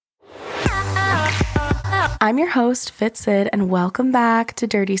I'm your host, Fit Sid, and welcome back to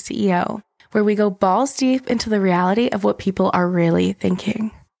Dirty CEO, where we go balls deep into the reality of what people are really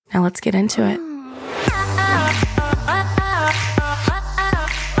thinking. Now let's get into it.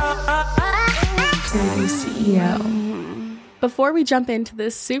 Dirty CEO. Before we jump into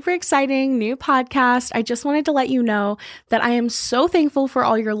this super exciting new podcast, I just wanted to let you know that I am so thankful for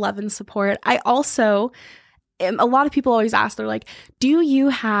all your love and support. I also a lot of people always ask, they're like, do you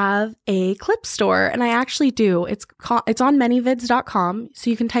have a clip store? And I actually do. It's on manyvids.com. So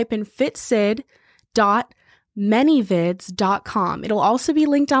you can type in fitsid.manyvids.com. It'll also be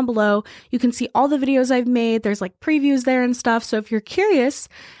linked down below. You can see all the videos I've made. There's like previews there and stuff. So if you're curious,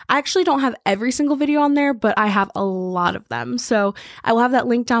 I actually don't have every single video on there, but I have a lot of them. So I will have that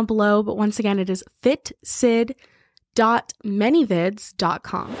link down below. But once again, it is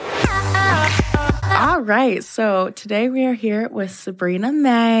fitsid.manyvids.com. All right, so today we are here with Sabrina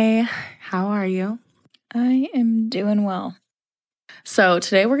May. How are you? I am doing well. So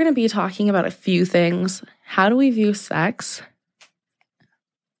today we're going to be talking about a few things. How do we view sex?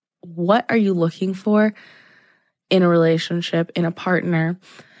 What are you looking for in a relationship, in a partner?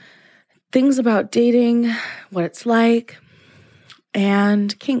 Things about dating, what it's like,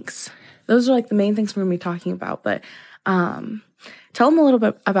 and kinks. Those are like the main things we're going to be talking about. But tell them a little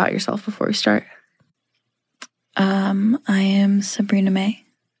bit about yourself before we start. I am Sabrina May.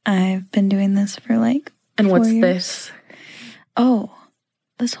 I've been doing this for like And 4 what's years. this? Oh,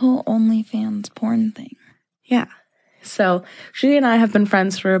 this whole OnlyFans porn thing. Yeah. So she and I have been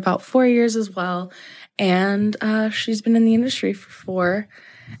friends for about 4 years as well. And she's been in the industry for 4.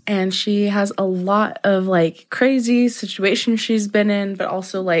 And she has a lot of like crazy situations she's been in, but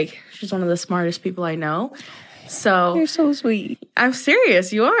also like she's one of the smartest people I know. So You're so sweet. I'm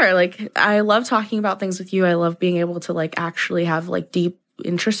serious. You are. Like, I love talking about things with you. I love being able to like actually have like deep,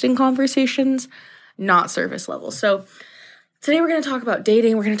 interesting conversations, not surface level. So today we're going to talk about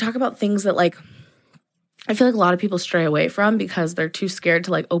dating. We're going to talk about things that like I feel like a lot of people stray away from because they're too scared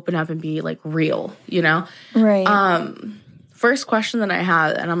to like open up and be like real, you know? Right. First question that I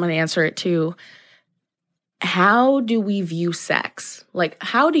have, and I'm going to answer it too. How do we view sex? Like,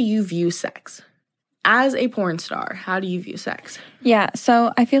 how do you view sex? As a porn star, how do you view sex? Yeah,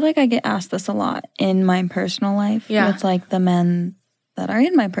 so I feel like I get asked this a lot in my personal life. Yeah. With like the men that are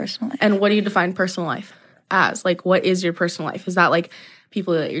in my personal life. And what do you define personal life as? Like, what is your personal life? Is that like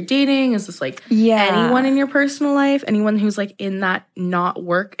people that you're dating? Is this like anyone in your personal life? Anyone who's like in that not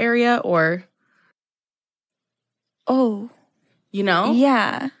work area or? Oh. You know?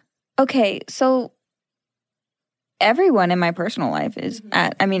 Yeah. Okay, so everyone in my personal life is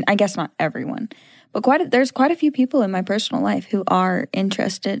I guess not everyone, but there's quite a few people in my personal life who are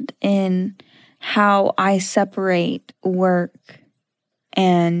interested in how I separate work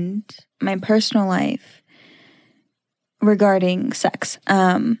and my personal life regarding sex.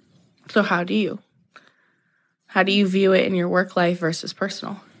 So how do you view it in your work life versus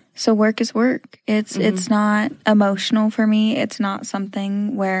personal? So work is work. It's not emotional for me. It's not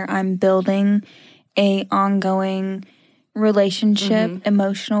something where I'm building a ongoing relationship,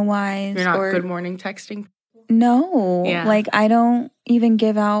 emotional wise. You're not good morning texting? No. Yeah. Like, I don't even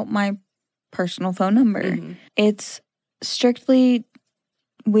give out my personal phone number. It's strictly,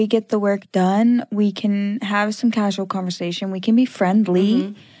 we get the work done. We can have some casual conversation. We can be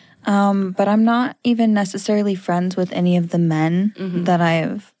friendly. But I'm not even necessarily friends with any of the men that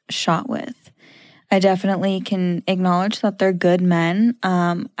I've shot with. I definitely can acknowledge that they're good men.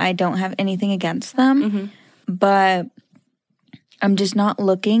 I don't have anything against them, but I'm just not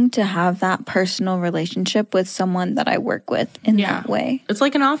looking to have that personal relationship with someone that I work with in that way. It's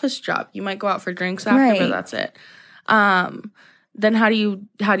like an office job. You might go out for drinks after, but that's it. Then how do you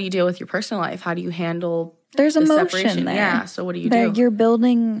deal with your personal life? How do you handle There's the emotion separation? there. Yeah, so what do you do? You're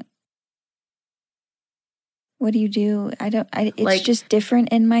building. What do you do? It's like, just different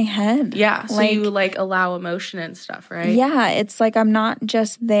in my head. Yeah, so you like allow emotion and stuff, right? Yeah, it's like I'm not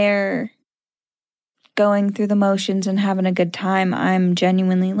just there going through the motions and having a good time. I'm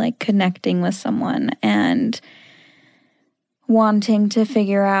genuinely like connecting with someone and wanting to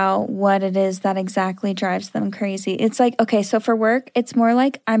figure out what it is that exactly drives them crazy. It's like, okay, so for work, it's more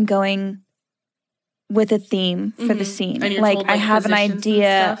like I'm going with a theme for the scene. And you're like, told, I have an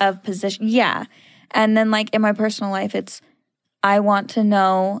idea of of position. Yeah. And then like in my personal life, it's I want to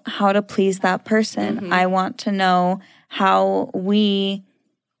know how to please that person. I want to know how we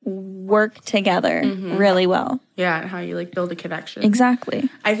work together really well. Yeah, and how you like build a connection. Exactly.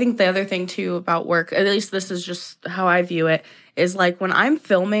 I think the other thing too about work, at least this is just how I view it, is like when I'm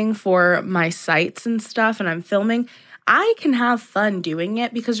filming for my sites and stuff and I'm filming, I can have fun doing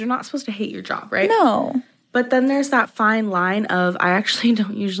it because you're not supposed to hate your job, right? No. But then there's that fine line of I actually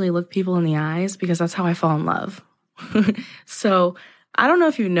don't usually look people in the eyes because that's how I fall in love. So I don't know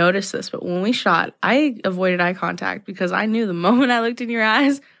if you've noticed this, but when we shot, I avoided eye contact because I knew the moment I looked in your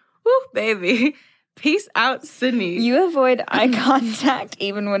eyes, whoo, baby, peace out, Sydney. You avoid eye contact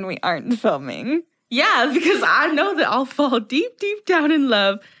even when we aren't filming. Yeah, because I know that I'll fall deep, deep down in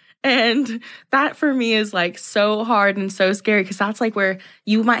love. And that for me is like so hard and so scary because that's like where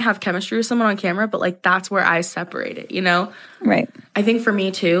you might have chemistry with someone on camera, but like that's where I separate it, you know? Right. I think for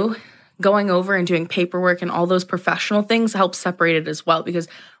me too, going over and doing paperwork and all those professional things helps separate it as well because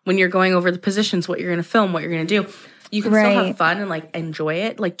when you're going over the positions, what you're going to film, what you're going to do, you can still have fun and like enjoy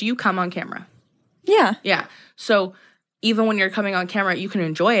it. Like, do you come on camera? Yeah. Yeah. So even when you're coming on camera, you can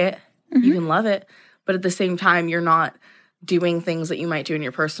enjoy it. Mm-hmm. You can love it. But at the same time, you're not doing things that you might do in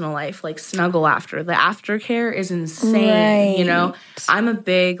your personal life, like snuggle after. The aftercare is insane, you know? I'm a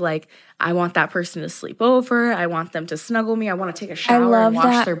big, like, I want that person to sleep over. I want them to snuggle me. I want to take a shower and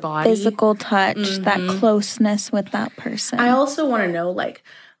wash their body. Physical touch, that closeness with that person. I also want to know, like,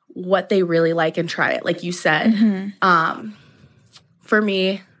 what they really like and try it. Like you said, for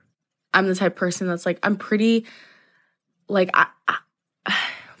me, I'm the type of person that's, like, I'm pretty, like,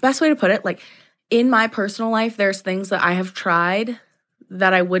 best way to put it, like, in my personal life, there's things that I have tried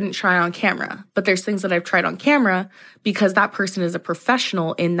that I wouldn't try on camera. But there's things that I've tried on camera because that person is a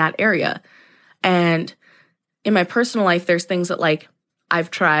professional in that area. And in my personal life, there's things that, like,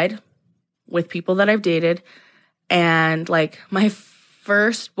 I've tried with people that I've dated. And, like, my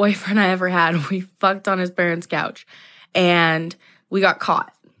first boyfriend I ever had, we fucked on his parents' couch. And we got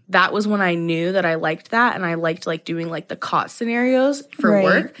caught. That was when I knew that I liked that, and I liked, like, doing, like, the caught scenarios for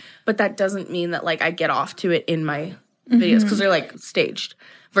work. But that doesn't mean that, like, I get off to it in my videos because they're, like, staged.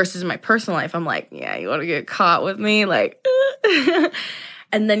 Versus in my personal life, I'm like, yeah, you want to get caught with me? Like,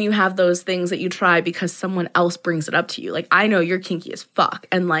 and then you have those things that you try because someone else brings it up to you. Like, I know you're kinky as fuck,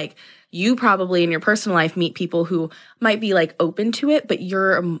 and, like, you probably in your personal life meet people who might be, like, open to it, but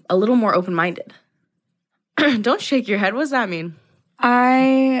you're a little more open-minded. Don't shake your head. What does that mean?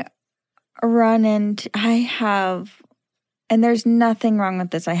 I have, and there's nothing wrong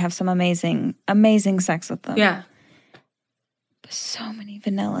with this. I have some amazing, amazing sex with them. Yeah. But so many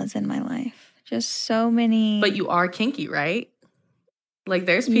vanillas in my life. Just so many. But you are kinky, right? Like,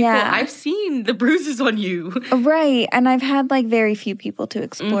 there's people, I've seen the bruises on you. Right. And I've had, like, very few people to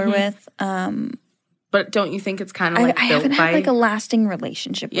explore with. But don't you think it's kind of like I haven't had, like, a lasting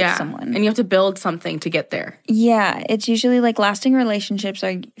relationship with someone. And you have to build something to get there. Yeah. It's usually, like, lasting relationships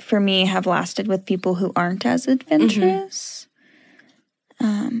are, for me, have lasted with people who aren't as adventurous.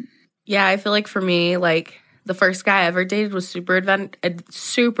 Yeah, I feel like for me, like, the first guy I ever dated was super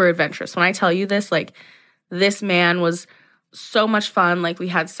adventurous. When I tell you this, like, this man was so much fun. Like, we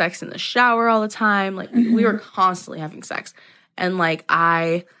had sex in the shower all the time. Like, we were constantly having sex. And, like,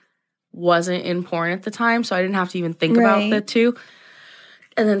 I wasn't in porn at the time, so I didn't have to even think about the two.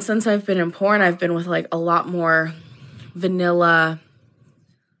 And then since I've been in porn, I've been with, like, a lot more vanilla,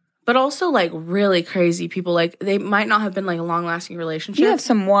 but also, like, really crazy people. Like, they might not have been, like, a long-lasting relationship. You have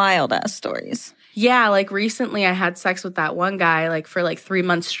some wild-ass stories. Yeah, like, recently I had sex with that one guy, like, for, like, 3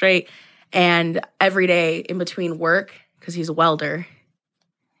 months straight. And every day in between work, because he's a welder.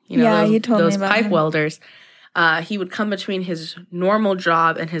 You know, you told me about pipe him. welders. He would come between his normal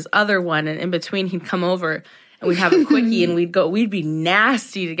job and his other one, and in between he'd come over and we'd have a quickie and we'd be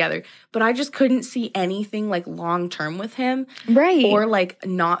nasty together. But I just couldn't see anything, like, long term with him. Right. Or, like,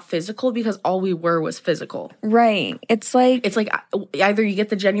 not physical, because all we were was physical. Right. It's like either you get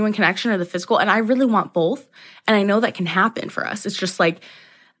the genuine connection or the physical, and I really want both. And I know that can happen for us. It's just, like,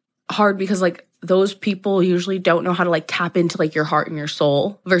 hard because, like, those people usually don't know how to, like, tap into, like, your heart and your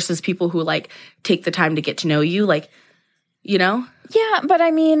soul versus people who, like, take the time to get to know you, like, you know? Yeah, but I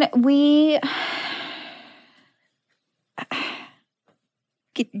mean, we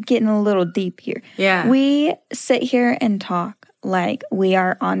getting a little deep here. Yeah. We sit here and talk like we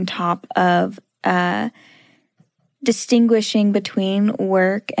are on top of distinguishing between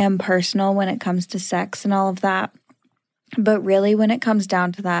work and personal when it comes to sex and all of that. But really, when it comes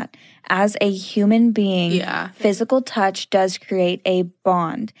down to that, as a human being, physical touch does create a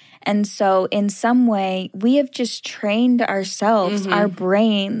bond. And so in some way, we have just trained ourselves, our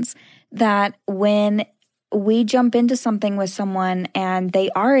brains, that when we jump into something with someone and they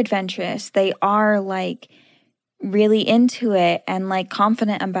are adventurous, they are, like, really into it and, like,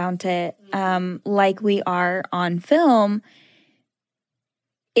 confident about it, like we are on film,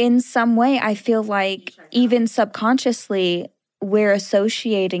 in some way, I feel like even subconsciously, we're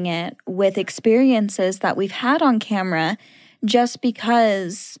associating it with experiences that we've had on camera just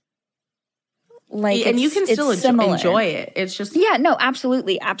because, Like, and you can still enjoy it. It's just yeah, no,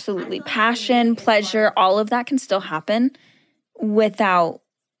 absolutely, passion, pleasure, all of that can still happen without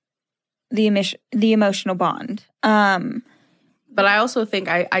the emotional bond. But I also think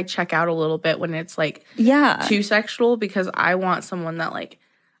I check out a little bit when it's like too sexual, because I want someone that like,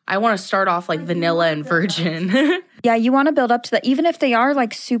 I want to start off like vanilla and virgin. Yeah, you want to build up to that. Even if they are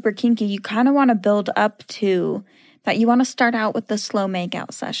like super kinky, you kind of want to build up to that. You want to start out with the slow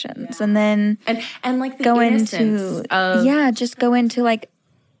makeout sessions and then and like the go innocence of just go into like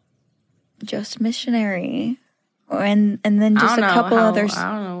just missionary, and then just a couple others.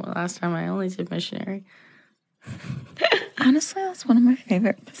 I don't know. Last time I only did missionary. Honestly, that's one of my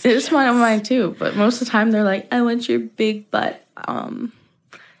favorite positions. It is one of mine too, but most of the time they're like, I want your big butt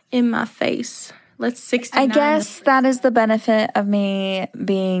in my face. Let's 69. I guess that is the benefit of me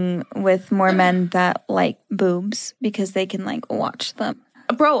being with more men that like boobs, because they can like watch them.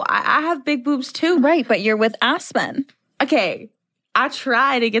 Bro, I have big boobs too. Right, but you're with ass men. Okay, I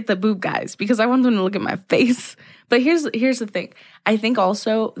try to get the boob guys because I want them to look at my face. But here's the thing. I think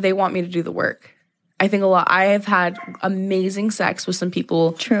also they want me to do the work. I think a lot. I have had amazing sex with some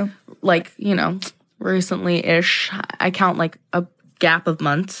people. True. Like, you know, recently-ish. I count like a gap of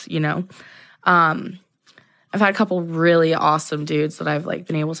months, you know. I've had a couple really awesome dudes that I've like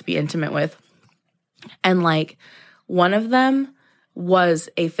been able to be intimate with. And like one of them was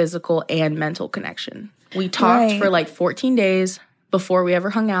a physical and mental connection. We talked for like 14 days before we ever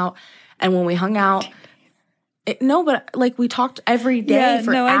hung out. And when we hung out, but like we talked every day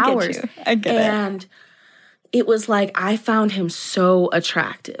for hours. I get it. And it was like I found him so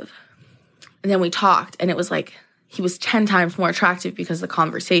attractive. And then we talked, and it was like he was 10 times more attractive because of the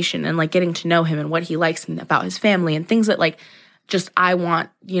conversation and like getting to know him and what he likes and about his family and things that like just I want,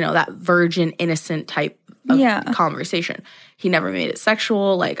 you know, that virgin, innocent type of conversation. He never made it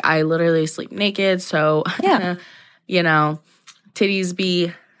sexual. Like I literally sleep naked. So, you know, titties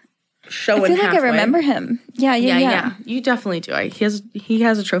be showing. I feel like halfway. I remember him. Yeah. You definitely do. He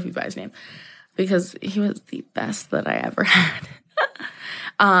has a trophy by his name because he was the best that I ever had.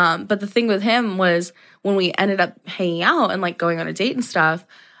 But the thing with him was when we ended up hanging out and like going on a date and stuff,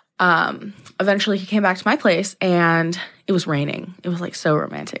 eventually he came back to my place and it was raining. It was like so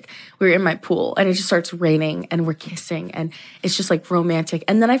romantic. We were in my pool and it just starts raining and we're kissing and it's just like romantic.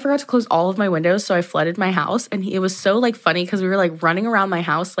 And then I forgot to close all of my windows, so I flooded my house. And it was so like funny because we were like running around my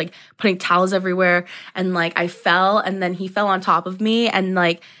house, like putting towels everywhere. And like I fell and then he fell on top of me. And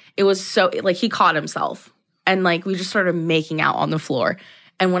like it was so like he caught himself and like we just started making out on the floor.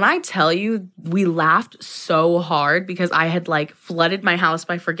 And when I tell you, we laughed so hard because I had like flooded my house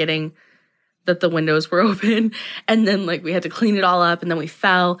by forgetting that the windows were open. And then like we had to clean it all up and then we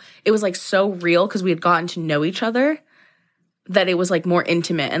fell. It was like so real because we had gotten to know each other that it was like more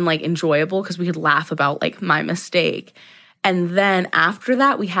intimate and like enjoyable because we could laugh about like my mistake. And then after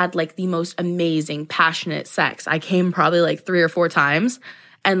that, we had like the most amazing, passionate sex. I came probably like 3 or 4 times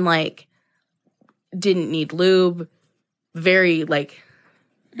and like didn't need lube. Very like...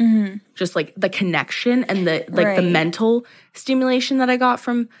 Mm-hmm. Just like the connection and the like the mental stimulation that I got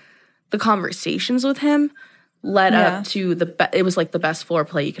from the conversations with him led up to it was like the best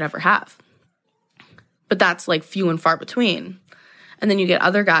foreplay you could ever have. But that's like few and far between. And then you get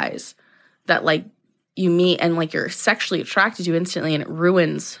other guys that like you meet and like you're sexually attracted to instantly and it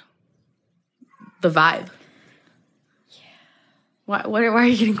ruins the vibe. Yeah. Why are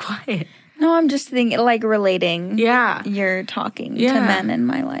you getting quiet? No, I'm just thinking, like, relating. Yeah. You're talking to men in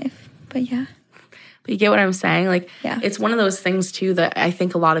my life. But, yeah. But you get what I'm saying? Like, it's one of those things, too, that I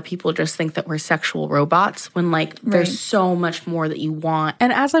think a lot of people just think that we're sexual robots when, like, there's so much more that you want.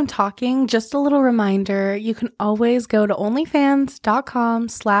 And as I'm talking, just a little reminder, you can always go to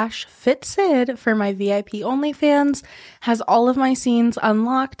onlyfans.com/fitsid for my VIP OnlyFans. Has all of my scenes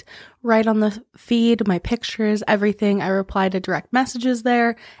unlocked right on the feed, my pictures, everything. I reply to direct messages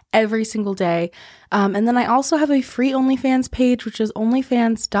there every single day. And then I also have a free OnlyFans page, which is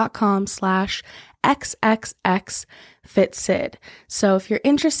onlyfans.com/XXXFitSid. So if you're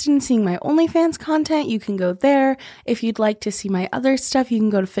interested in seeing my OnlyFans content, you can go there. If you'd like to see my other stuff, you can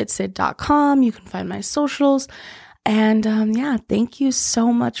go to fitsid.com. You can find my socials. And thank you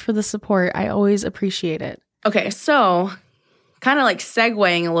so much for the support. I always appreciate it. Okay, so kind of like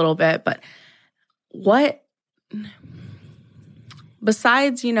segueing a little bit, but what,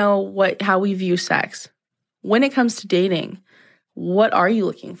 besides, you know, how we view sex, when it comes to dating, what are you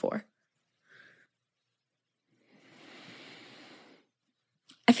looking for?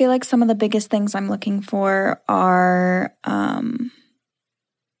 I feel like some of the biggest things I'm looking for are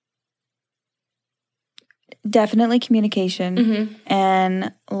definitely communication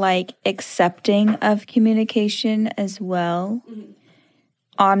and like accepting of communication as well.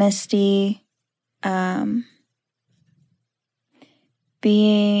 Honesty,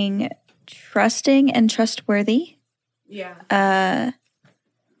 being trusting and trustworthy. Yeah.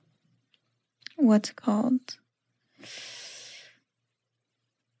 What's it called?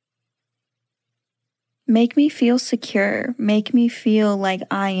 Make me feel secure. Make me feel like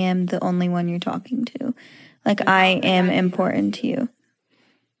I am the only one you're talking to. Like I am important to you.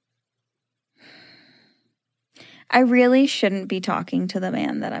 I really shouldn't be talking to the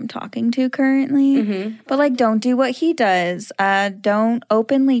man that I'm talking to currently. But like, don't do what he does. Don't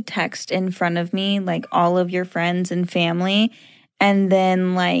openly text in front of me, like all of your friends and family. And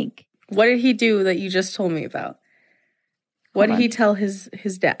then like... What did he do that you just told me about? What did he tell his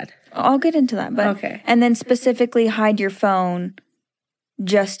dad? I'll get into that. But okay. And then specifically hide your phone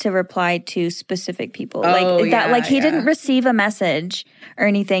just to reply to specific people. He didn't receive a message or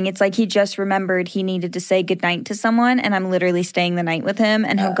anything. It's like he just remembered he needed to say goodnight to someone, and I'm literally staying the night with him,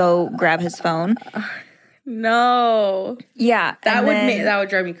 and he'll go grab his phone. No. Yeah. That would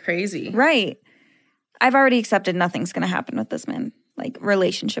drive me crazy. Right. I've already accepted nothing's going to happen with this man, like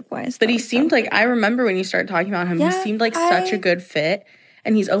relationship-wise. But he seemed like, I remember when you started talking about him, he seemed like such a good fit,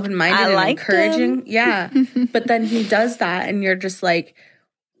 and he's open-minded and encouraging. Him. Yeah. But then he does that, and you're just like,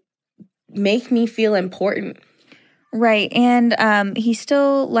 make me feel important. Right. And he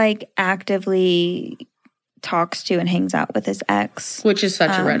still like actively talks to and hangs out with his ex. Which is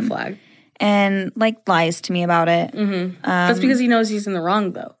such a red flag. And like lies to me about it. That's because he knows he's in the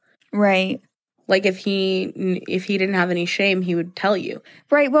wrong though. Right. Like if he didn't have any shame, he would tell you.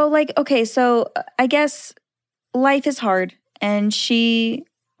 Right. Well, like, okay, so I guess life is hard and she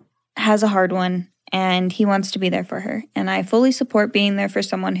has a hard one. And he wants to be there for her. And I fully support being there for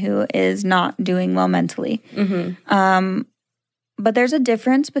someone who is not doing well mentally. But there's a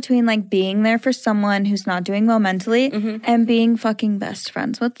difference between, like, being there for someone who's not doing well mentally and being fucking best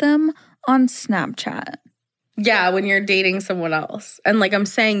friends with them on Snapchat. Yeah, when you're dating someone else. And, like, I'm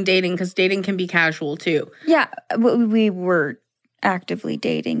saying dating because dating can be casual, too. Yeah, we were actively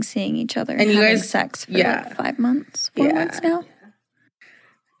dating, seeing each other, and having sex for, like, 5 months, 4 months now.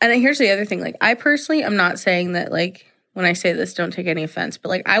 And here's the other thing. Like, I personally am not saying that, like, when I say this, don't take any offense. But,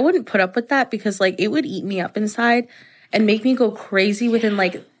 like, I wouldn't put up with that because, like, it would eat me up inside and make me go crazy within,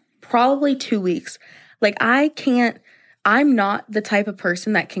 like, probably 2 weeks. Like, I'm not the type of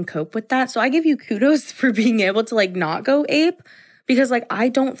person that can cope with that. So I give you kudos for being able to, like, not go ape because, like, I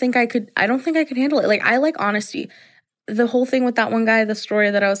don't think I could handle it. Like, I like honesty. The whole thing with that one guy, the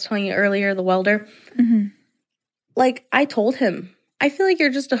story that I was telling you earlier, the welder, like, I told him, I feel like you're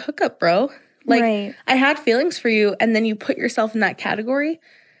just a hookup, bro. Like, I had feelings for you, and then you put yourself in that category.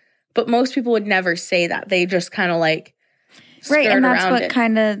 But most people would never say that. They just kind of, like, skirt and that's around what it.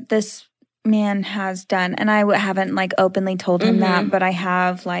 Kind of this man has done. And I haven't, like, openly told him that, but I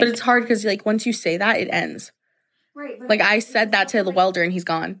have, like... But it's hard because, like, once you say that, it ends. Right. Like, I said that to the welder, and he's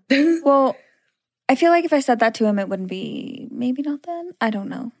gone. Well, I feel like if I said that to him, it wouldn't be... Maybe not then. I don't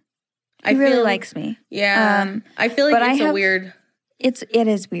know. He really likes me. Yeah. I feel like it's a weird... It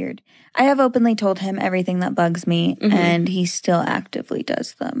is weird. I have openly told him everything that bugs me, and he still actively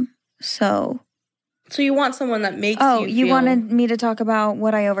does them. So you want someone that makes you feel... you wanted me to talk about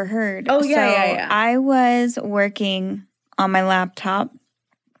what I overheard. Oh, yeah. I was working on my laptop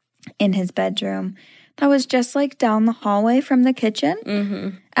in his bedroom that was just, like, down the hallway from the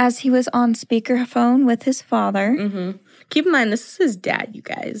kitchen as he was on speakerphone with his father. Keep in mind, this is his dad, you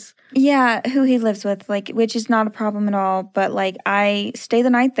guys. Yeah, who he lives with, like, which is not a problem at all. But, like, I stay the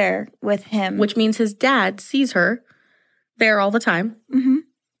night there with him. Which means his dad sees her there all the time.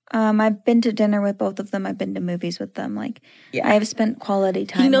 I've been to dinner with both of them. I've been to movies with them. Like, I have spent quality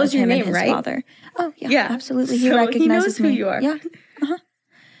time with him and his father. Oh, yeah, absolutely. He recognizes he knows who you are. Yeah.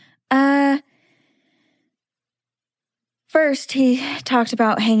 First, he talked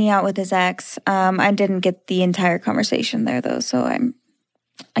about hanging out with his ex. I didn't get the entire conversation there, though, so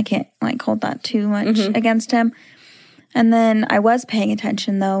I can't, like, hold that too much against him. And then I was paying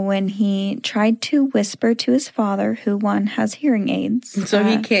attention, though, when he tried to whisper to his father, who, one, has hearing aids. So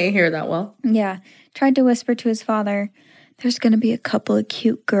he can't hear that well. Yeah. Tried to whisper to his father, there's going to be a couple of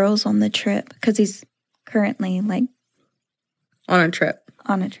cute girls on the trip. Because he's currently, like... On a trip.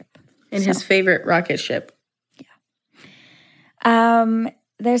 In his favorite rocket ship.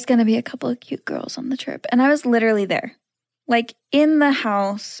 There's going to be a couple of cute girls on the trip. And I was literally there. Like, in the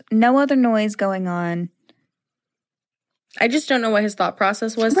house, no other noise going on. I just don't know what his thought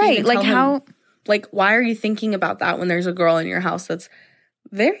process was. Right, like how... Like, why are you thinking about that when there's a girl in your house that's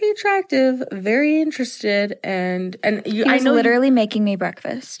very attractive, very interested, and you. He was I know literally making me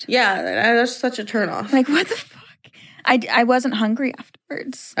breakfast. Yeah, that's such a turnoff. Like, what the fuck? I wasn't hungry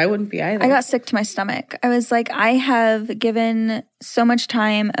afterwards. I wouldn't be either. I got sick to my stomach. I was like, I have given so much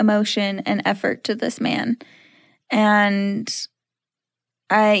time, emotion, and effort to this man. And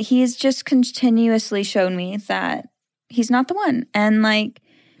he's just continuously shown me that he's not the one. And like,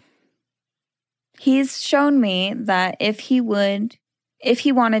 he's shown me that if he wanted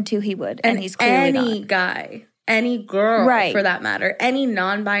to, he would. And he's clearly any not. Guy, any girl, right, for that matter, any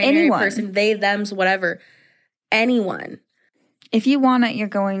non-binary person, they, thems, whatever, anyone. If you want it, you're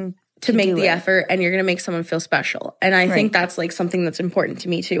going to make the effort, and you're going to make someone feel special. And I think that's like something that's important to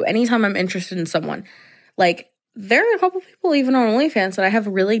me too. Anytime I'm interested in someone, like, there are a couple people even on OnlyFans that I have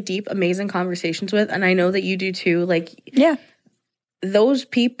really deep, amazing conversations with, and I know that you do too. Like, yeah, those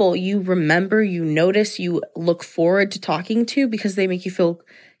people you remember, you notice, you look forward to talking to because they make you feel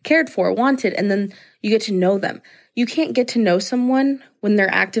cared for, wanted, and then you get to know them. You can't get to know someone when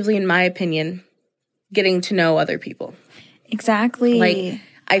they're actively, in my opinion, getting to know other people. Exactly. Like,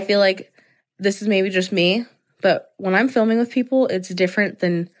 I feel like this is maybe just me, but when I'm filming with people, it's different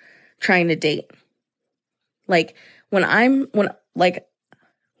than trying to date. Like, when I'm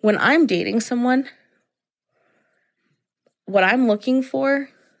dating someone, what I'm looking for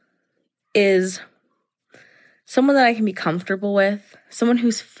is someone that I can be comfortable with, someone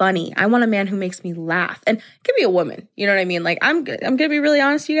who's funny. I want a man who makes me laugh. And it could be a woman, you know what I mean? Like, I'm going to be really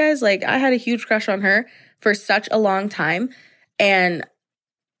honest, you guys. Like, I had a huge crush on her for such a long time. And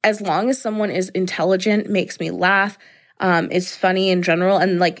as long as someone is intelligent, makes me laugh, is funny in general,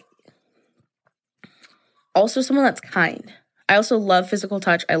 and like, also someone that's kind. I also love physical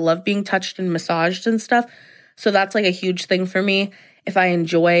touch. I love being touched and massaged and stuff. So that's like a huge thing for me. If I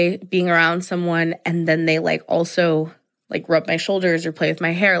enjoy being around someone and then they like also like rub my shoulders or play with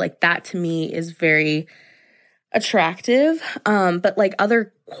my hair, like that to me is very attractive. But like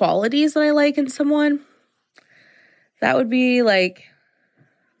other qualities that I like in someone, that would be like,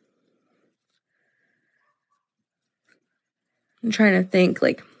 I'm trying to think,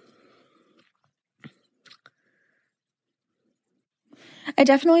 like, I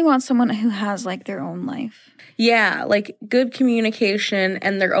definitely want someone who has like their own life. Yeah, like good communication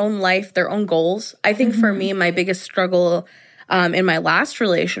and their own life, their own goals. I think for me, my biggest struggle in my last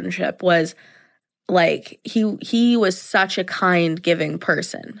relationship was like he was such a kind, giving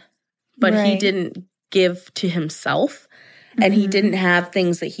person, but he didn't give to himself, and he didn't have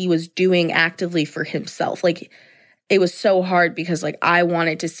things that he was doing actively for himself. Like, it was so hard because like I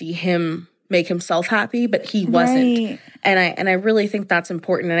wanted to see him make himself happy, but he wasn't. And I really think that's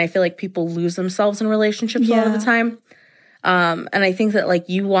important. And I feel like people lose themselves in relationships a lot of the time. And I think that like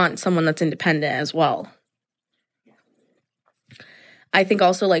you want someone that's independent as well. I think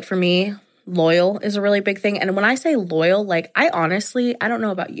also like for me, loyal is a really big thing. And when I say loyal, like I don't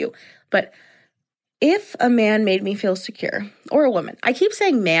know about you, but if a man made me feel secure, or a woman, I keep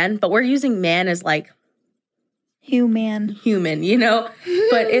saying man, but we're using man as like human, you know?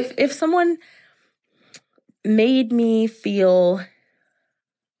 But if someone made me feel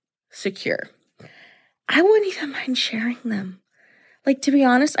secure, I wouldn't even mind sharing them. Like, to be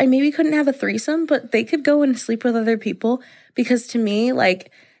honest, I maybe couldn't have a threesome, but they could go and sleep with other people, because to me,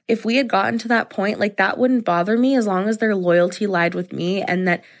 like, if we had gotten to that point, like, that wouldn't bother me as long as their loyalty lied with me and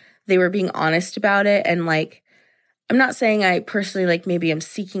that they were being honest about it. And like, I'm not saying I personally like maybe I'm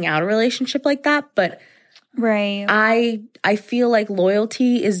seeking out a relationship like that, but I feel like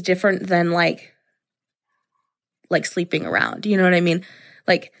loyalty is different than like sleeping around. You know what I mean?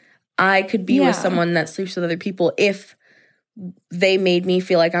 Like, I could be with someone that sleeps with other people if they made me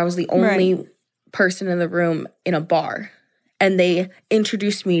feel like I was the only person in the room in a bar and they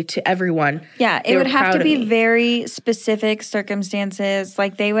introduced me to everyone. Yeah, it would have to be very specific circumstances.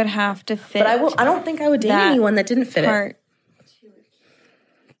 Like, they would have to fit. But I don't think I would date anyone that didn't fit it.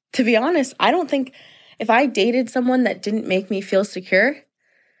 To be honest, I don't think if I dated someone that didn't make me feel secure.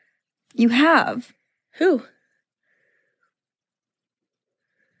 You have. Who?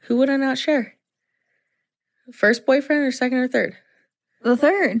 Who would I not share? First boyfriend or second or third? The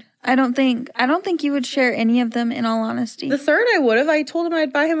third. I don't think you would share any of them, in all honesty. The third I would have. I told him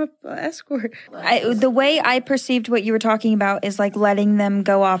I'd buy him an escort. The way I perceived what you were talking about is like letting them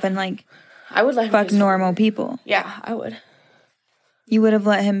go off and like I would let him fuck normal people. Yeah, I would. You would have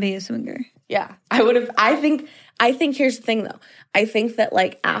let him be a swinger. Yeah, I would have. I think here's the thing though. I think that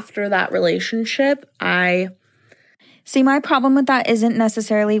like after that relationship, See, my problem with that isn't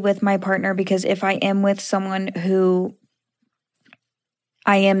necessarily with my partner, because if I am with someone who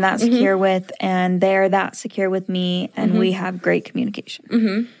I am that secure with, and they're that secure with me, and we have great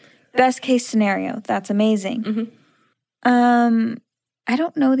communication. Best case scenario, that's amazing. I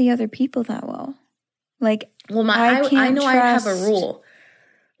don't know the other people that well. Like, well, I know I have a rule.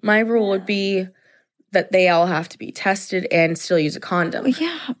 My rule would be that they all have to be tested and still use a condom.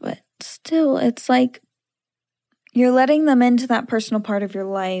 Yeah, but still, it's like you're letting them into that personal part of your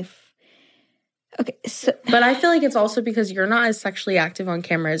life. Okay, so, but I feel like it's also because you're not as sexually active on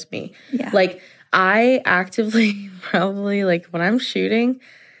camera as me. Yeah. Like, I actively probably, like, when I'm shooting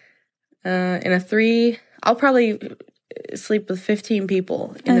in a 3, I'll probably sleep with 15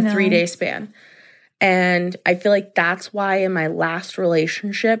 people in a 3-day span. And I feel like that's why in my last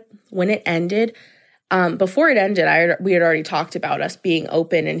relationship, when it ended, before it ended, we had already talked about us being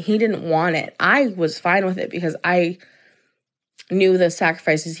open, and he didn't want it. I was fine with it because I knew the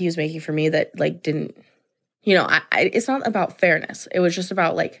sacrifices he was making for me that, like, didn't, you know, it's not about fairness. It was just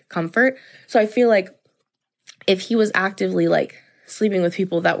about, like, comfort. So I feel like if he was actively, like, sleeping with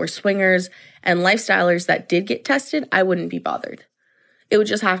people that were swingers and lifestylers that did get tested, I wouldn't be bothered. It would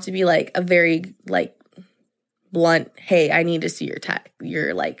just have to be, like, a very, like, blunt, hey, I need to see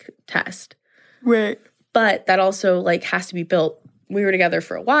your like, test. Right. But that also, like, has to be built. We were together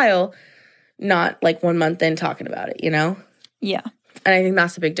for a while, not, like, 1 month in talking about it, you know? Yeah. And I think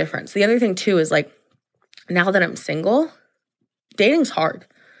that's a big difference. The other thing, too, is, like, now that I'm single, dating's hard.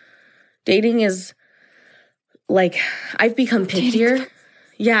 Dating is, like, I've become pickier.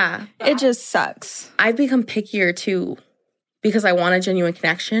 Yeah. It just sucks. I've become pickier, too, because I want a genuine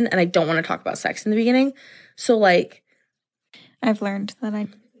connection, and I don't want to talk about sex in the beginning. So, like, I've learned that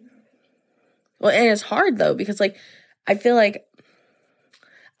well, and it's hard, though, because, like, I feel like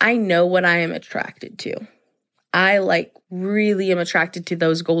I know what I am attracted to. I, like, really am attracted to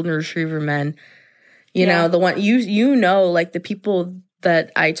those golden retriever men. You know, the one, you know, like, the people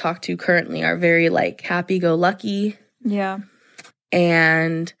that I talk to currently are very, like, happy-go-lucky. Yeah.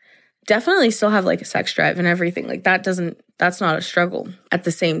 And definitely still have, like, a sex drive and everything. Like, that's not a struggle. At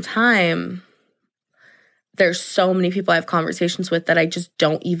the same time, there's so many people I have conversations with that I just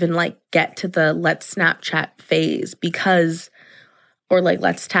don't even, like, get to the let's Snapchat phase or, like,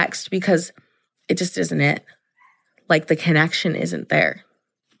 let's text, because it just isn't it. Like, the connection isn't there.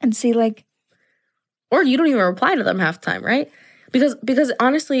 And see, like, or you don't even reply to them half the time, right? Because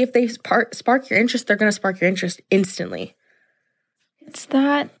honestly, if they spark your interest, they're going to spark your interest instantly. It's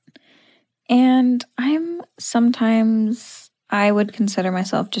that. And sometimes I would consider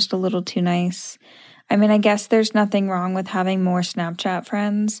myself just a little too nice. I mean, I guess there's nothing wrong with having more Snapchat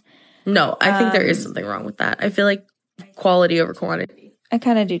friends. No, I think there is something wrong with that. I feel like quality over quantity. I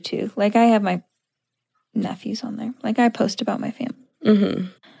kind of do too. Like, I have my nephews on there. Like, I post about my family.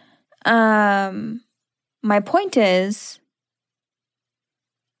 My point is,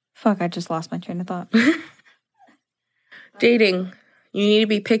 fuck, I just lost my train of thought. Dating, you need to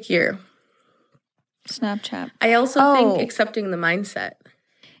be pickier. Snapchat. I also think accepting the mindset.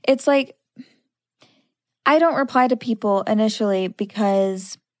 It's like, I don't reply to people initially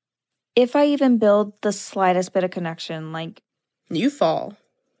because if I even build the slightest bit of connection, like, you fall.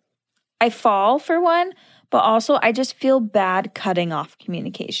 I fall for one, but also I just feel bad cutting off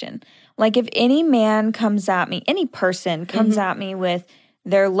communication. Like, if any man comes at me, any person comes at me with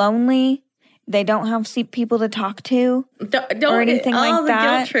they're lonely, they don't have people to talk to, or anything like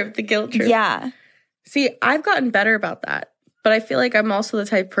that. The guilt trip. Yeah. See, I've gotten better about that, but I feel like I'm also the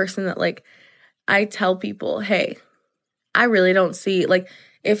type of person that, like, I tell people, hey, I really don't see, like,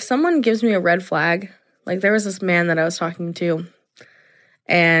 if someone gives me a red flag, like, there was this man that I was talking to,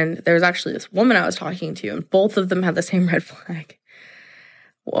 and there was actually this woman I was talking to, and both of them had the same red flag.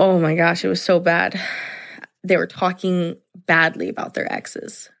 Oh my gosh, it was so bad. They were talking badly about their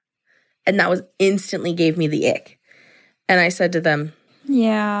exes, and that was instantly gave me the ick. And I said to them,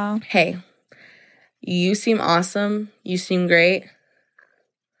 yeah, hey, you seem awesome, you seem great,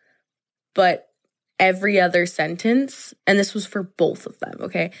 but every other sentence, and this was for both of them,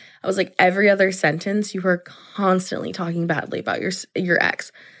 okay? I was like, every other sentence, you are constantly talking badly about your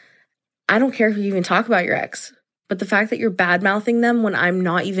ex. I don't care if you even talk about your ex, but the fact that you're bad-mouthing them when I'm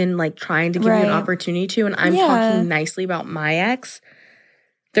not even, like, trying to give you an opportunity to, and I'm talking nicely about my ex,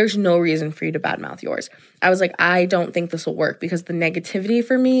 there's no reason for you to badmouth yours. I was like, I don't think this will work, because the negativity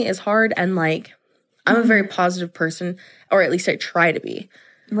for me is hard, and, like, I'm a very positive person, or at least I try to be.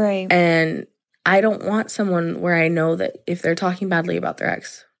 Right. And I don't want someone where I know that if they're talking badly about their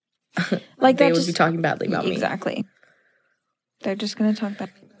ex, like, they would be talking badly about me. Exactly. They're just going to talk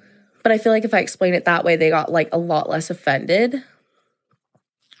bad. But I feel like if I explain it that way, they got, like, a lot less offended.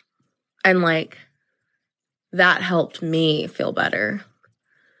 And, like, that helped me feel better.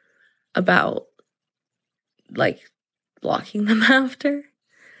 about, like, blocking them after.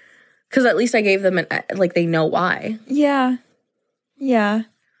 Because at least I gave them, they know why. Yeah. Yeah.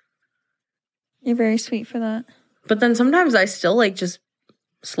 You're very sweet for that. But then sometimes I still, just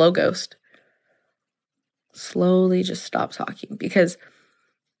slow ghost. Slowly just stop talking. Because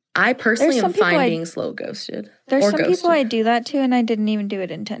I personally am fine being slow ghosted. There's some people I do that to, and I didn't even do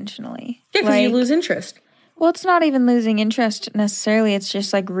it intentionally. Yeah, because you lose interest. Well, it's not even losing interest necessarily. It's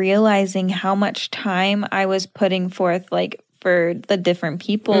just, realizing how much time I was putting forth, for the different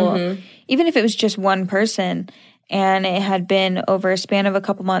people. Mm-hmm. Even if it was just one person, and it had been over a span of a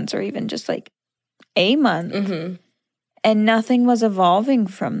couple months or even just, a month. Mm-hmm. And nothing was evolving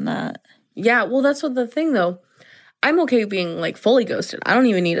from that. Yeah, well, that's what the thing, though. I'm okay being, fully ghosted. I don't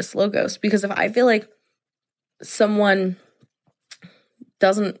even need a slow ghost. Because if I feel like someone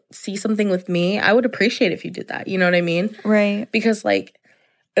doesn't see something with me, I would appreciate if you did that. You know what I mean? Right. Because,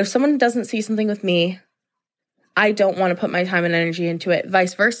 if someone doesn't see something with me, I don't want to put my time and energy into it.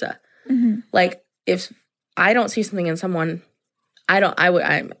 Vice versa. Mm-hmm. If I don't see something in someone,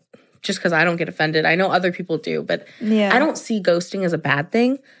 I'm just because I don't get offended. I know other people do, but I don't see ghosting as a bad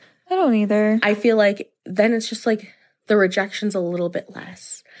thing. I don't either. I feel like then it's just the rejection's a little bit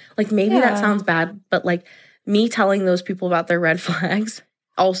less. Maybe that sounds bad, but me telling those people about their red flags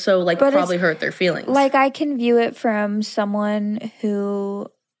also probably hurt their feelings. I can view it from someone who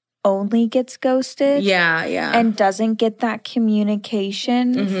only gets ghosted. Yeah. And doesn't get that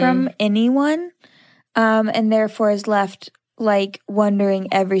communication from anyone. And therefore is left wondering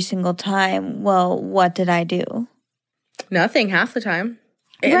every single time, well, what did I do? Nothing half the time.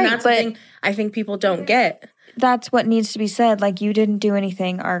 And that's the thing I think people don't get. That's what needs to be said. You didn't do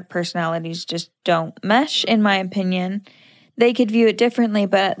anything. Our personalities just don't mesh, in my opinion. They could view it differently,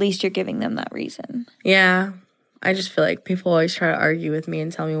 but at least you're giving them that reason. Yeah. I just feel like people always try to argue with me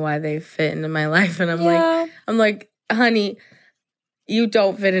and tell me why they fit into my life. And I'm like, honey, you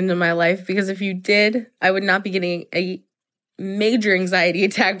don't fit into my life, because if you did, I would not be getting a major anxiety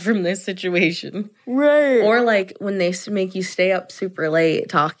attack from this situation. Right. Or when they make you stay up super late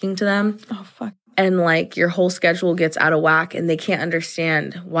talking to them. Oh, fuck. And your whole schedule gets out of whack and they can't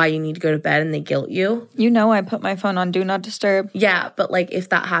understand why you need to go to bed and they guilt you. I put my phone on Do Not Disturb. Yeah, but if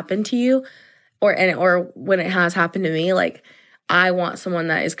that happened to you, or when it has happened to me, I want someone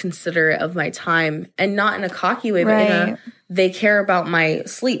that is considerate of my time, and not in a cocky way, but they care about my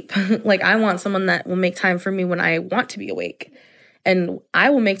sleep. I want someone that will make time for me when I want to be awake, and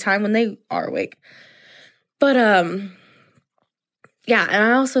I will make time when they are awake. But yeah, and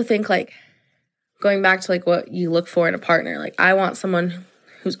I also think going back to what you look for in a partner, I want someone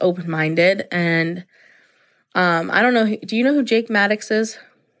who's open-minded, and I don't know, do you know who Jake Maddox is?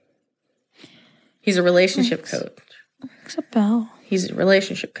 He's a relationship coach. What's a bell? He's a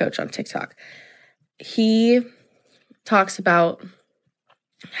relationship coach on TikTok. He talks about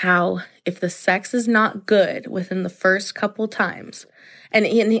how if the sex is not good within the first couple times, and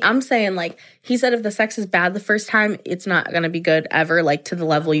I'm saying he said if the sex is bad the first time, it's not going to be good ever, to the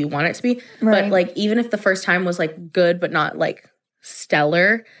level you want it to be. Right. But even if the first time was good but not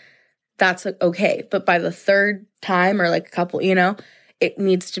stellar, that's okay. But by the third time or a couple, it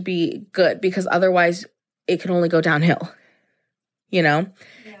needs to be good, because otherwise it can only go downhill, Yeah.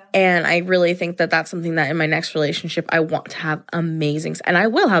 And I really think that that's something that in my next relationship, I want to have amazing, and I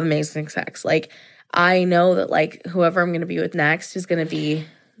will have amazing sex. I know that whoever I'm going to be with next is going to be,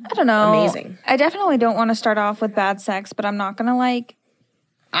 I don't know, amazing. I definitely don't want to start off with bad sex, but I'm not going to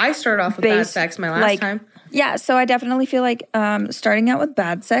I started off with bad sex my last time. Yeah, so I definitely feel starting out with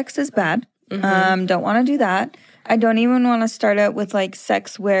bad sex is bad. Mm-hmm. Don't want to do that. I don't even want to start out with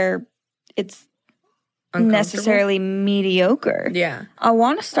sex where it's necessarily mediocre. Yeah. I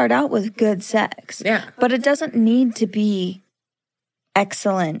want to start out with good sex. Yeah. But it doesn't need to be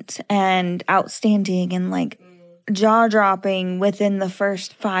excellent and outstanding and jaw-dropping within the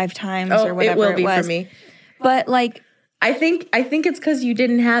first 5 times or whatever it will be for me. But I think it's because you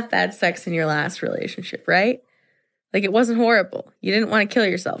didn't have bad sex in your last relationship, right? It wasn't horrible. You didn't want to kill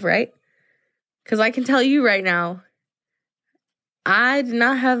yourself, right? Because I can tell you right now, I did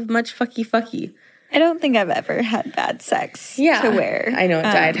not have much fucky. I don't think I've ever had bad sex to wear. I know it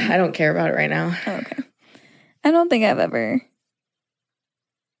died. I don't care about it right now. Okay. I don't think I've ever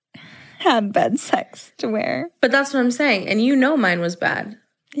had bad sex to wear. But that's what I'm saying. And mine was bad.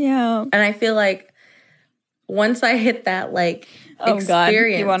 Yeah. And I feel once I hit that experience. God,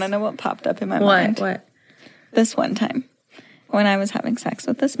 you want to know what popped up in my mind? What? This one time when I was having sex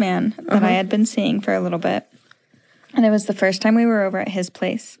with this man that I had been seeing for a little bit. And it was the first time we were over at his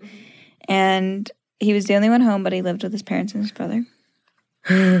place. And he was the only one home, but he lived with his parents and his brother.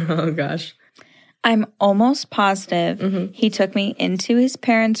 Oh, gosh. I'm almost positive he took me into his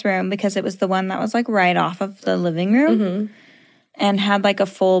parents' room because it was the one that was like right off of the living room and had like a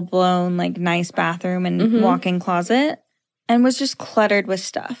full-blown like nice bathroom and walk-in closet and was just cluttered with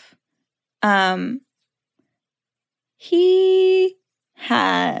stuff. He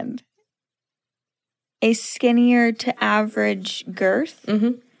had a skinnier to average girth.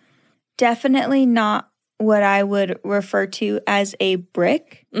 Definitely not what I would refer to as a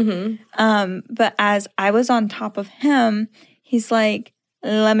brick. But as I was on top of him, he's like,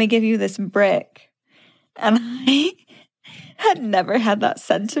 let me give you this brick. And I had never had that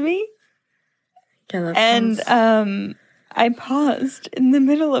said to me. Yeah, and I paused in the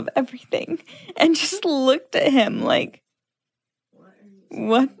middle of everything and just looked at him like,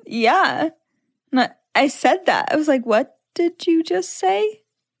 what? Yeah. I said that. I was like, what did you just say?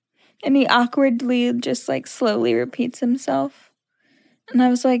 And he awkwardly just like slowly repeats himself. And I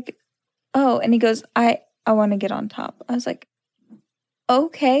was like, oh, and he goes, I want to get on top. I was like,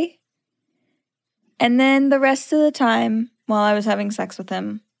 okay. And then the rest of the time while I was having sex with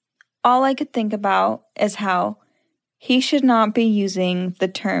him, all I could think about is how he should not be using the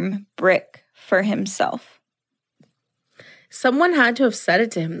term brick for himself. Someone had to have said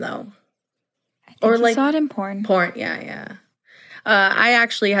it to him, though. Or like saw it in porn. Porn, yeah. I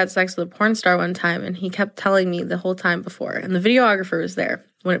actually had sex with a porn star one time, and he kept telling me the whole time before. And the videographer was there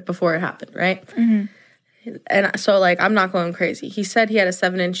before it happened, right? And so, like, I'm not going crazy. He said he had a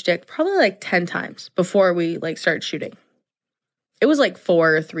 7-inch dick probably like 10 times before we like started shooting. It was like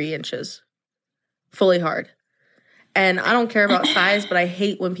 4 or 3 inches, fully hard. And I don't care about size, but I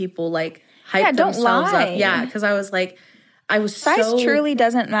hate when people like hype themselves up. Yeah, because I was like, size truly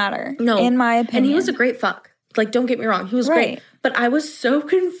doesn't matter. No, in my opinion. And he was a great fuck. Like, don't get me wrong, he was great. But I was so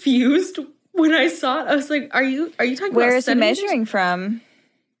confused when I saw it. I was like, are you talking about where is he measuring from?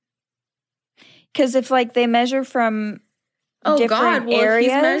 Because if like they measure from different areas,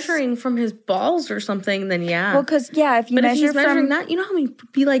 if he's measuring from his balls or something, then yeah. Well, because if you measure if he's measuring that, you know how many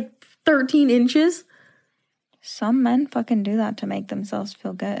be like 13 inches? Some men fucking do that to make themselves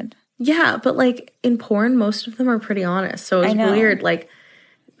feel good. Yeah, but like in porn, most of them are pretty honest. So it's weird. Like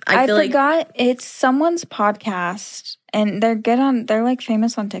I forgot it's someone's podcast, and they're like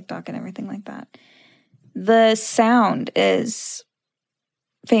famous on TikTok and everything like that. The sound is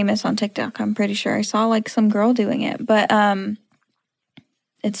famous on TikTok, I'm pretty sure. I saw like some girl doing it, but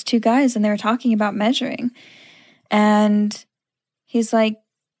it's 2 guys and they were talking about measuring. And he's like,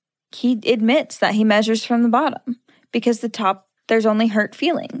 he admits that he measures from the bottom because the top, there's only hurt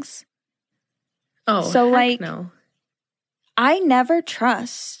feelings. Oh, so like no. I never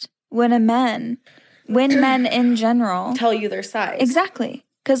trust when men in general tell you their size. Exactly.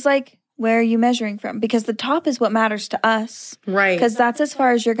 Because, like, where are you measuring from? Because the top is what matters to us. Right. Because that's as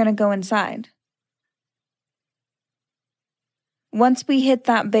far as you're going to go inside. Once we hit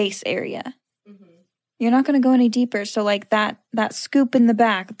that base area, you're not going to go any deeper. So, like, that scoop in the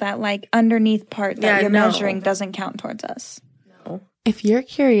back, that, like, underneath part that you're measuring doesn't count towards us. No. If you're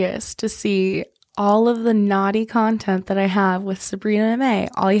curious to see all of the naughty content that I have with Sabrina and May,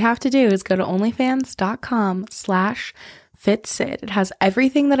 all you have to do is go to onlyfans.com/fitsid. It has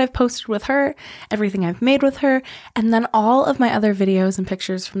everything that I've posted with her, everything I've made with her, and then all of my other videos and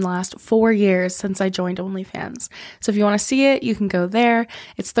pictures from the last 4 years since I joined OnlyFans. So if you want to see it, you can go there.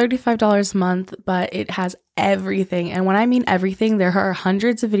 It's $35 a month, but it has everything. And when I mean everything, there are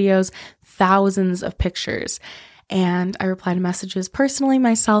hundreds of videos, thousands of pictures. And I reply to messages personally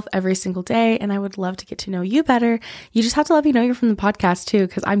myself every single day, and I would love to get to know you better. You just have to let me know you're from the podcast too,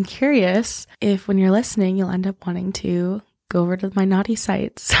 because I'm curious if when you're listening, you'll end up wanting to go over to my naughty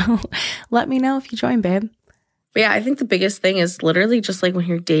site. So let me know if you join, babe. But yeah, I think the biggest thing is literally just like when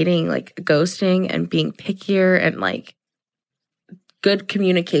you're dating, like ghosting and being pickier, and like good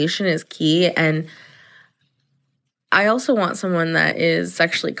communication is key. And I also want someone that is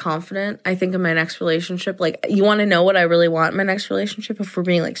sexually confident. I think in my next relationship, like, you want to know what I really want in my next relationship if we're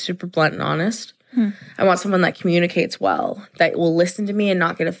being like super blunt and honest. I want someone that communicates well, that will listen to me and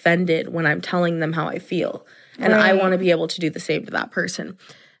not get offended when I'm telling them how I feel. And I want to be able to do the same to that person.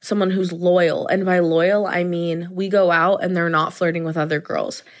 Someone who's loyal. And by loyal, I mean we go out and they're not flirting with other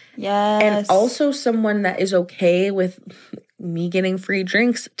girls. Yes. And also someone that is okay with me getting free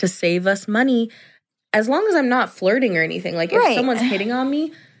drinks to save us money, as long as I'm not flirting or anything. Like, if someone's hitting on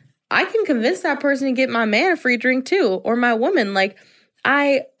me, I can convince that person to get my man a free drink too, or my woman.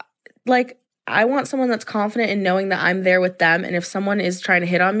 I want someone that's confident in knowing that I'm there with them. And if someone is trying to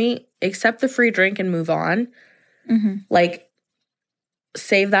hit on me, accept the free drink and move on. Like,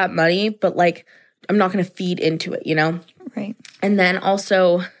 save that money, but like, I'm not going to feed into it, you know? Right. And then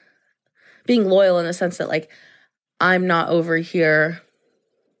also being loyal in the sense that, like, I'm not over here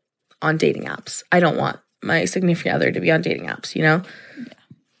on dating apps. I don't want my significant other to be on dating apps, you know?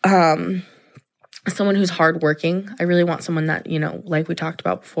 Yeah. Someone who's hardworking. I really want someone that, you know, like we talked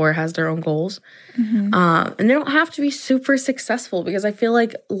about before, has their own goals. Mm-hmm. And they don't have to be super successful, because I feel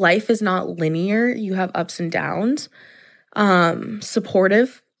like life is not linear. You have ups and downs.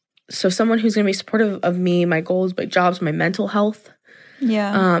 Supportive. So someone who's going to be supportive of me, my goals, my jobs, my mental health.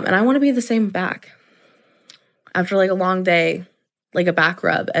 Yeah. And I want to be the same back. After, like, a long day, like a back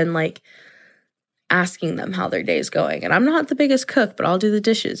rub, and, like, asking them how their day is going. And I'm not the biggest cook, but I'll do the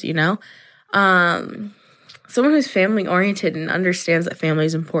dishes, you know? Someone who's family oriented and understands that family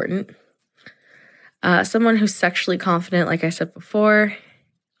is important. Someone who's sexually confident, like I said before,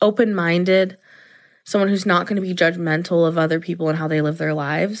 open-minded, someone who's not going to be judgmental of other people and how they live their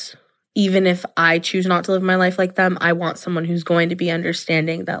lives. Even if I choose not to live my life like them, I want someone who's going to be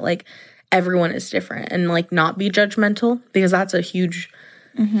understanding that, like, everyone is different, and, like, not be judgmental, because that's a huge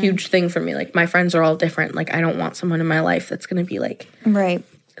thing for me. Like, my friends are all different. Like, I don't want someone in my life that's going to be, like, right,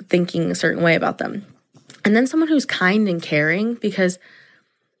 thinking a certain way about them. And then someone who's kind and caring, because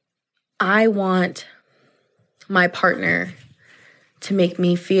I want my partner to make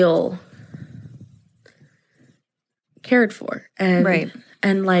me feel cared for. And, right.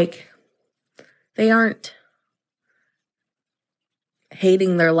 And, like, they aren't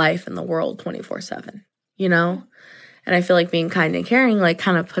hating their life in the world 24/7, you know? And I feel like being kind and caring, like,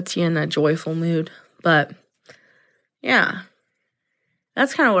 kind of puts you in a joyful mood. But, yeah,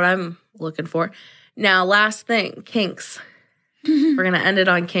 that's kind of what I'm looking for. Now, last thing, kinks. We're going to end it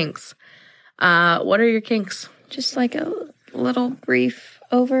on kinks. What are your kinks? Just like a little brief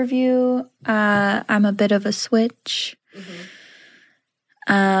overview. I'm a bit of a switch.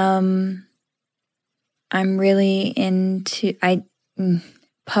 I'm really into...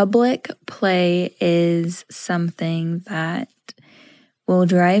 Public play is something that will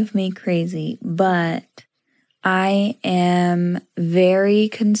drive me crazy, but I am very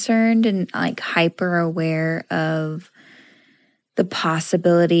concerned and, like, hyper aware of the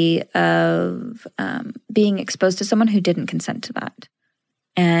possibility of being exposed to someone who didn't consent to that.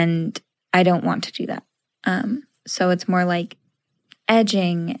 And I don't want to do that. So it's more like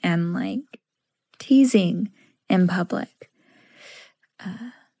edging and, like, teasing in public.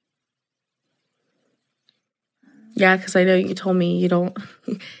 Yeah, because I know you told me you don't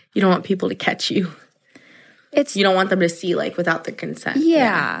want people to catch you. You don't want them to see, like, without their consent.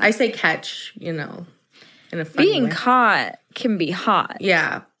 Yeah. I say catch, you know, in a funny being way. Caught can be hot.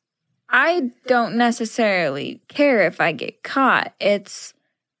 Yeah. I don't necessarily care if I get caught. It's,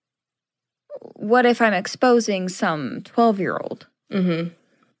 what if I'm exposing some 12-year-old? Mm-hmm.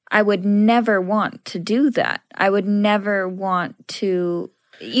 I would never want to do that. I would never want to,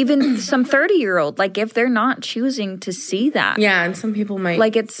 even some 30-year-old, like, if they're not choosing to see that. Yeah, and some people might,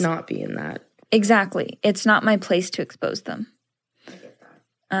 like, it's not be in that. Exactly. It's not my place to expose them. I get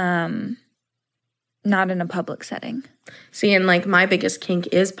that. Not in a public setting. See, and, like, my biggest kink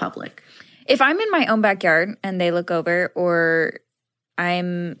is public. If I'm in my own backyard and they look over, or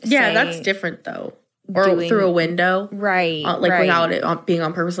I'm Yeah, that's different, though. Or through a window. Right. Like, without it being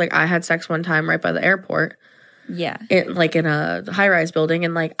on purpose. Like, I had sex one time right by the airport. Yeah. Like, in a high-rise building.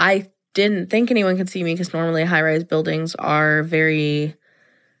 And, like, I didn't think anyone could see me, because normally high-rise buildings are very,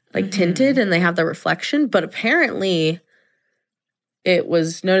 like, tinted, and they have the reflection. But apparently it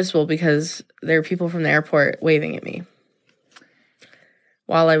was noticeable, because there were people from the airport waving at me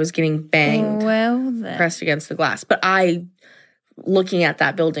while I was getting banged, pressed against the glass. But I, looking at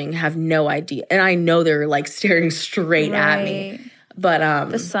that building, have no idea. And I know they're, like, staring straight at me. But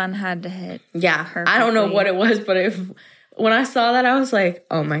the sun had to hit. Yeah. Perfectly. I don't know what it was, but when I saw that, I was like,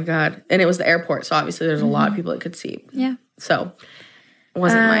 oh my God. And it was the airport, so obviously there's a lot of people that could see. Yeah. So it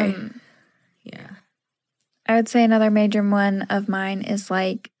wasn't yeah. I would say another major one of mine is,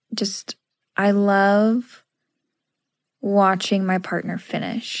 like, just, I love watching my partner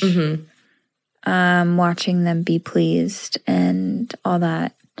finish. Watching them be pleased and all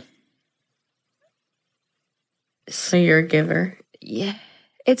that. So you're a giver? Yeah.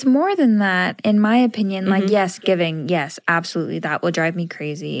 It's more than that, in my opinion. Like, yes, giving, yes, absolutely. That will drive me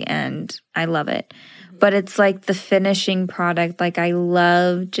crazy, and I love it. But it's like the finishing product. Like, I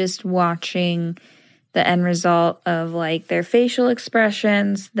love just watching the end result of, like, their facial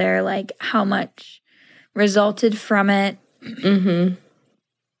expressions, their, like, how much resulted from it.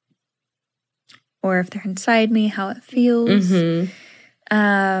 Or if they're inside me, how it feels.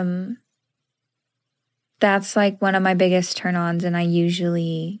 That's, like, one of my biggest turn-ons, and I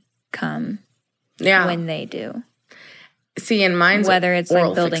usually come when they do. See, and mine's whether it's oral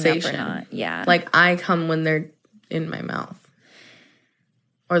like building fixation. up or not. Yeah. Like I come when they're in my mouth.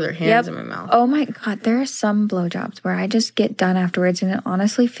 Or their hands in my mouth. Oh my God. There are some blowjobs where I just get done afterwards and it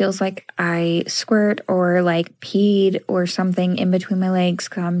honestly feels like I squirt or like peed or something in between my legs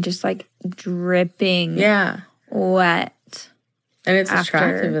because I'm just like dripping wet. And it's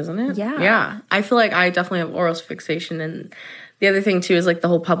attractive, isn't it? Yeah. Yeah. I feel like I definitely have oral fixation. And the other thing too is like the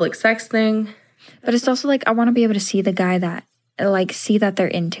whole public sex thing. But it's also like I want to be able to see the guy that like see that they're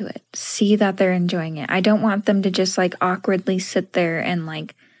into it, see that they're enjoying it. I don't want them to just like awkwardly sit there and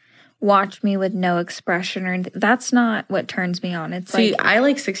like watch me with no expression or anything. That's not what turns me on. It's see, like I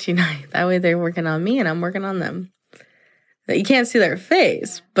like 69. That way they're working on me and I'm working on them. You can't see their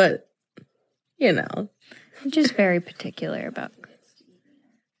face, but you know. I'm just very particular about.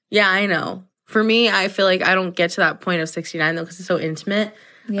 Yeah, I know. For me, I feel like I don't get to that point of 69 though because it's so intimate.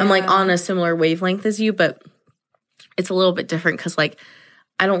 Yeah. I'm like on a similar wavelength as you, but it's a little bit different because like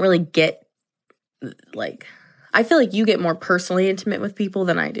I don't really get like I feel like you get more personally intimate with people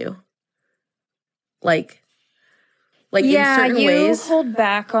than I do. Like yeah, in certain you ways. Hold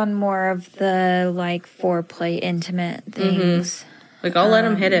back on more of the like foreplay, intimate things. Mm-hmm. Like I'll let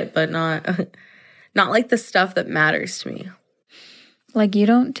them hit it, but not like the stuff that matters to me. Like you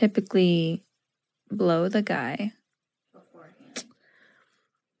don't typically blow the guy.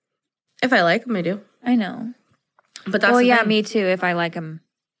 If I like him, I do. I know. But that's yeah, me too. If I like him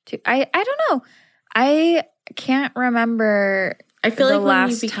too, I don't know. I can't remember. I feel like when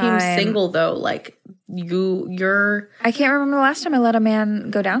you became single, though, like you're. I can't remember the last time I let a man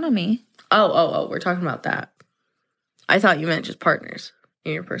go down on me. Oh, we're talking about that. I thought you meant just partners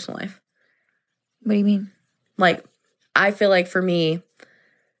in your personal life. What do you mean? Like, I feel like for me,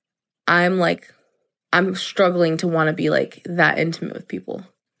 I'm struggling to want to be like that intimate with people.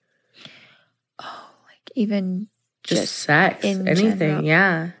 Oh, like even just sex, anything, general.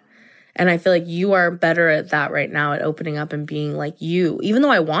 Yeah. And I feel like you are better at that right now, at opening up and being like you. Even though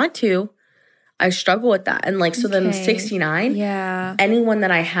I want to, I struggle with that. And like, so then 69, anyone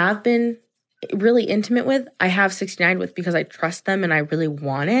that I have been really intimate with, I have 69 with because I trust them and I really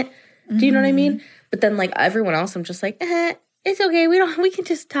want it. Mm-hmm. Do you know what I mean? But then like everyone else, I'm just like, it's okay. We can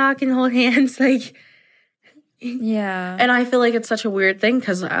just talk and hold hands. Like, yeah. And I feel like it's such a weird thing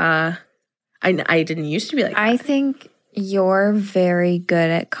because I didn't used to be like that. I think you're very good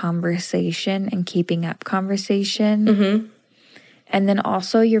at conversation and keeping up conversation. Mm-hmm. And then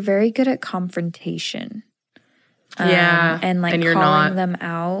also you're very good at confrontation. And like calling them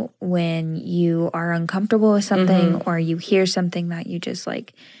out when you are uncomfortable with something or you hear something that you just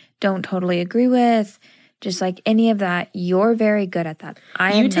like don't totally agree with. Just like any of that, you're very good at that.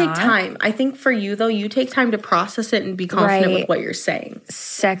 You take time. I think for you, though, you take time to process it and be confident with what you're saying.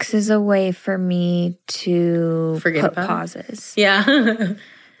 Sex is a way for me to put pauses. Yeah.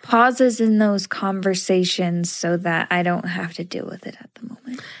 Pauses in those conversations so that I don't have to deal with it at the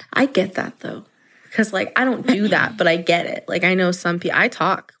moment. I get that, though. Because, like, I don't do that, but I get it. Like, I know some people, I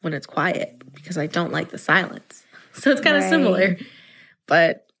talk when it's quiet because I don't like the silence. So it's kind of similar.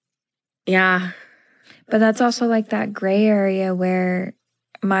 But, yeah. But that's also like that gray area where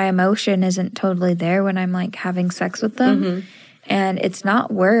my emotion isn't totally there when I'm like having sex with them. Mm-hmm. And it's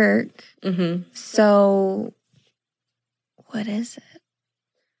not work. Mm-hmm. So what is it?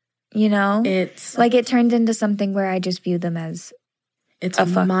 You know? It's like it turned into something where I just view them as a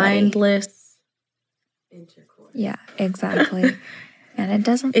mindless intercourse. Yeah, exactly. And it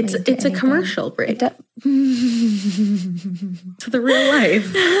doesn't It's a commercial break. To the real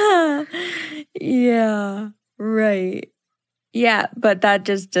life. Yeah, right. Yeah, but that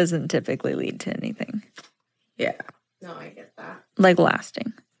just doesn't typically lead to anything. Yeah. No, I get that. Like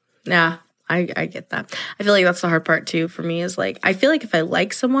lasting. Yeah, I get that. I feel like that's the hard part too for me is like, I feel like if I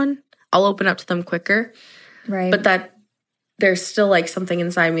like someone, I'll open up to them quicker. Right. But that there's still like something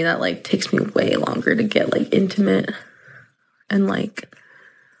inside me that like takes me way longer to get like intimate. And like,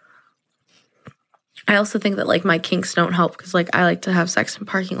 I also think that like my kinks don't help because like I like to have sex in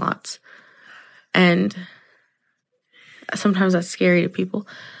parking lots. And sometimes that's scary to people.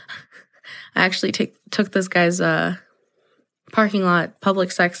 I actually took this guy's parking lot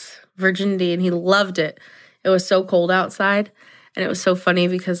public sex virginity and he loved it. It was so cold outside. And it was so funny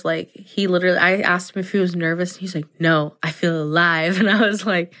because like I asked him if he was nervous. And he's like, no, I feel alive. And I was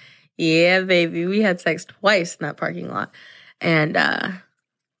like, yeah, baby. We had sex twice in that parking lot. And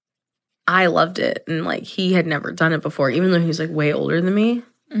I loved it. And like he had never done it before, even though he was like way older than me.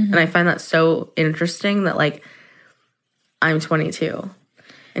 Mm-hmm. And I find that so interesting that like I'm 22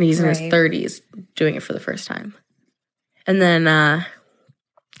 and he's in his 30s doing it for the first time. And then I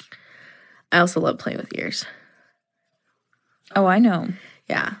also love playing with ears. Oh, I know.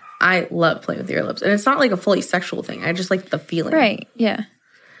 Yeah. I love playing with your lips. And it's not like a fully sexual thing. I just like the feeling. Right. Yeah.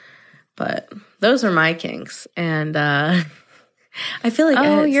 But those are my kinks. And I feel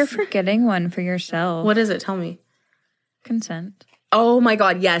like you're forgetting one for yourself. What is it? Tell me. Consent. Oh my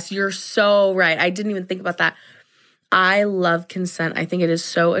God. Yes, you're so right. I didn't even think about that. I love consent. I think it is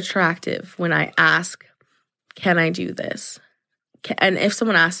so attractive when I ask, can I do this? And if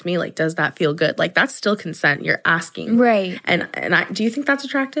someone asks me, like, does that feel good? Like, that's still consent. You're asking. Right. And do you think that's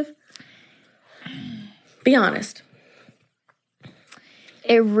attractive? Be honest.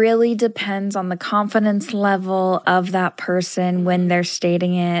 It really depends on the confidence level of that person when they're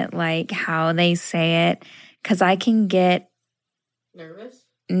stating it, like how they say it. Because I can get... Nervous?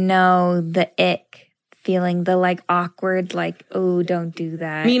 No, the ick feeling, the like awkward, like, oh, don't do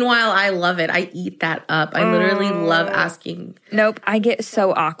that. Meanwhile, I love it. I eat that up. I literally love asking. Nope. I get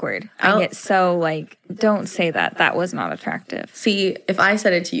so awkward. I get so like, don't say that. That was not attractive. See, if I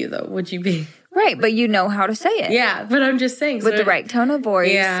said it to you, though, would you be... Right, but you know how to say it. Yeah, but I'm just saying. With the right tone of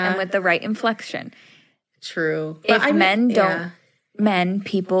voice and with the right inflection. True. If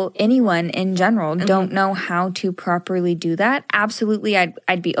people, anyone in general don't know how to properly do that, absolutely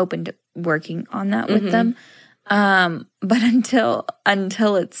I'd be open to working on that with them. But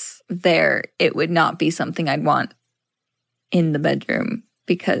until it's there, it would not be something I'd want in the bedroom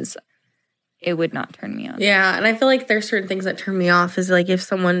because it would not turn me on. Yeah, and I feel like there's certain things that turn me off is like if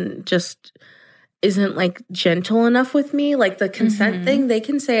someone just isn't like gentle enough with me, like the consent thing, they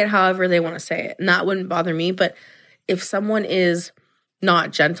can say it however they want to say it. And that wouldn't bother me. But if someone is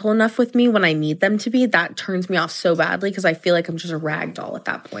not gentle enough with me when I need them to be, that turns me off so badly because I feel like I'm just a rag doll at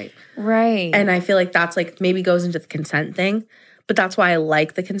that point. Right. And I feel like that's like maybe goes into the consent thing. But that's why I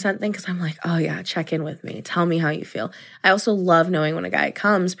like the consent thing because I'm like, oh yeah, check in with me. Tell me how you feel. I also love knowing when a guy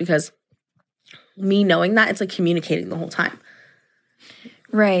comes because me knowing that, it's like communicating the whole time.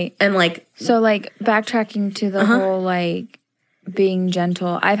 Right. And like... So like backtracking to the whole like being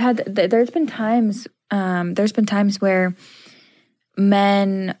gentle. I've had... There's been times where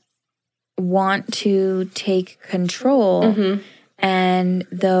men want to take control. And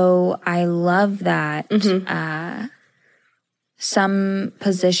though I love that, some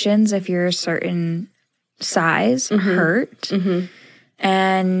positions, if you're a certain size, hurt.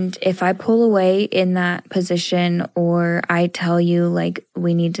 And if I pull away in that position or I tell you, like,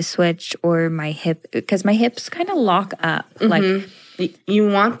 we need to switch or my hip, because my hips kind of lock up. Like, you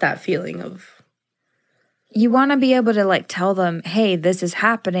want that feeling of... You want to be able to, like, tell them, hey, this is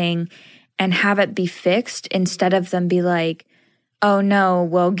happening and have it be fixed instead of them be like, oh, no,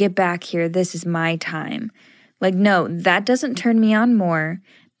 well, get back here. This is my time. Like, no, that doesn't turn me on more.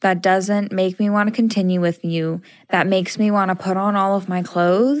 That doesn't make me want to continue with you. That makes me want to put on all of my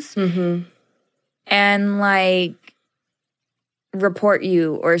clothes and, like, report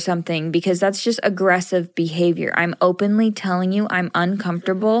you or something because that's just aggressive behavior. I'm openly telling you I'm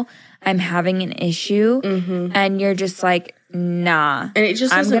uncomfortable. I'm having an issue. And you're just like, nah. And it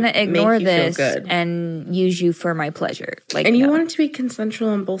just I'm going to ignore this and use you for my pleasure. Like, and you want it to be consensual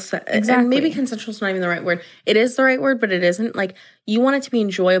on both sides. Exactly. And maybe consensual is not even the right word. It is the right word, but it isn't. Like, you want it to be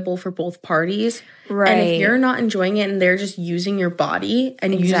enjoyable for both parties. Right. And if you're not enjoying it and they're just using your body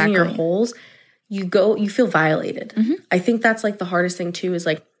and using your holes, you feel violated. I think that's like the hardest thing too is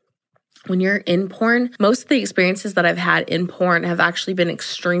like when you're in porn, most of the experiences that I've had in porn have actually been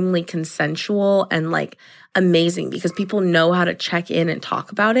extremely consensual and like amazing because people know how to check in and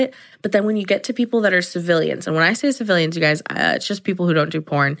talk about it. But then when you get to people that are civilians, and when I say civilians, you guys, it's just people who don't do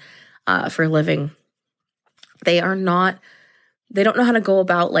porn for a living. They don't know how to go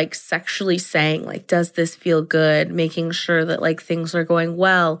about like sexually saying like, does this feel good? Making sure that like things are going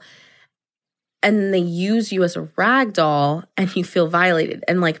well. And they use you as a rag doll and you feel violated.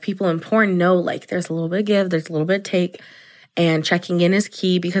 And like people in porn know like there's a little bit of give, there's a little bit of take. And checking in is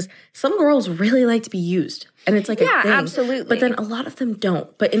key because some girls really like to be used. And it's like a thing. Absolutely. But then a lot of them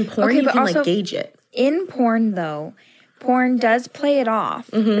don't. But in porn, you can like gauge it. In porn, though, porn does play it off.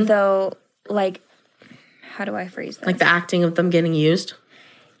 Though, like, how do I phrase this? Like the acting of them getting used?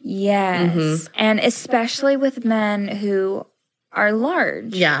 Yes. And especially with men who are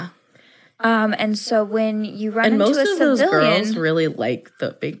large. Yeah. And so when you run into a civilian... And most of those girls really like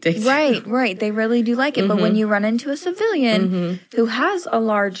the big dicks. Right. They really do like it. But when you run into a civilian who has a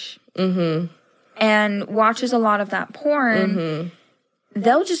large... and watches a lot of that porn,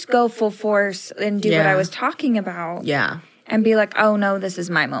 they'll just go full force and do what I was talking about. Yeah. And be like, oh, no, this is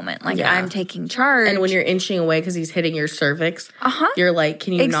my moment. Like, I'm taking charge. And when you're inching away because he's hitting your cervix, you're like,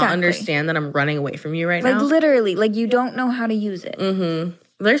 can you not understand that I'm running away from you right now? Like, literally. Like, you don't know how to use it.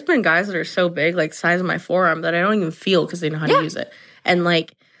 there's been guys that are so big, like size of my forearm, that I don't even feel because they know how to use it. And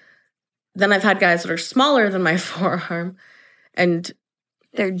like, then I've had guys that are smaller than my forearm, and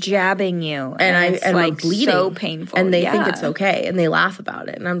they're jabbing you, and it's like bleeding, so painful, and they think it's okay, and they laugh about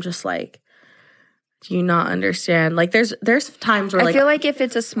it, and I'm just like, do you not understand? Like, there's times where, like, I feel like if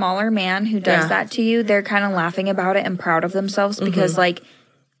it's a smaller man who does that to you, they're kind of laughing about it and proud of themselves because, like,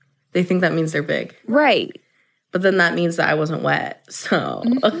 they think that means they're big, right? But then that means that I wasn't wet, so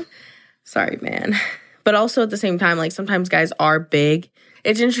sorry, man. But also at the same time, like, sometimes guys are big.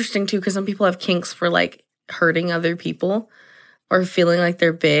 It's interesting too because some people have kinks for like hurting other people or feeling like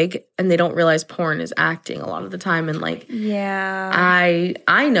they're big, and they don't realize porn is acting a lot of the time. And like,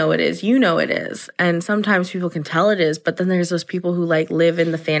 I know it is, you know it is, and sometimes people can tell it is, but then there's those people who like live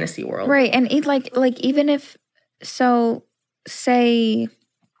in the fantasy world, right? And it, like even if say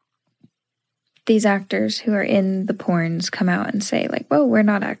these actors who are in the porns come out and say like, "Whoa, we're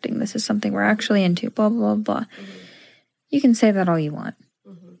not acting. This is something we're actually into." Blah blah blah. You can say that all you want.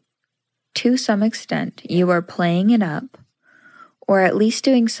 To some extent, you are playing it up, or at least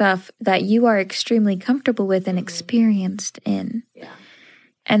doing stuff that you are extremely comfortable with and experienced in.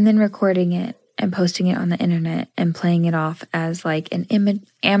 And then recording it and posting it on the internet and playing it off as like an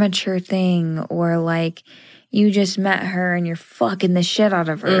amateur thing, or like you just met her and you're fucking the shit out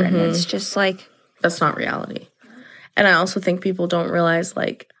of her. And it's just like, that's not reality. And I also think people don't realize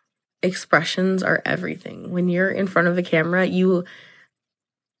like expressions are everything. When you're in front of a camera, you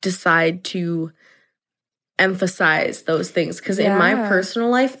decide to emphasize those things, because in my personal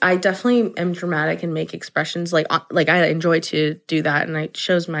life I definitely am dramatic and make expressions like I enjoy to do that, and it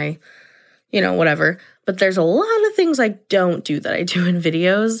shows my, you know, whatever. But there's a lot of things I don't do that I do in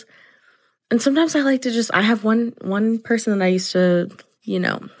videos, and sometimes I like to just, I have one person that I used to, you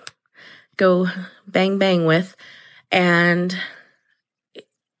know, go bang bang with, and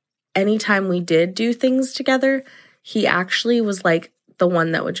anytime we did do things together, he actually was like the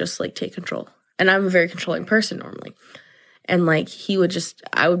one that would just like take control. And I'm a very controlling person normally. And like he would just,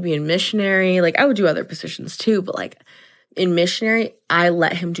 I would be in missionary, like I would do other positions too, but like in missionary, I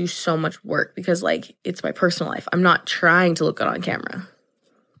let him do so much work because like it's my personal life. I'm not trying to look good on camera.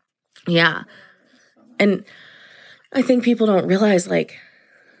 Yeah. And I think people don't realize like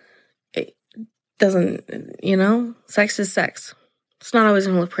it doesn't, you know, sex is sex. It's not always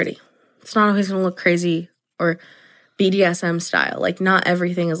going to look pretty. It's not always going to look crazy or BDSM style. Like, not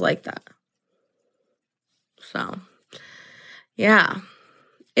everything is like that. So, yeah.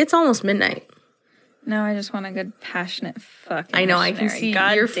 It's almost midnight. No, I just want a good passionate fucking I know, I can see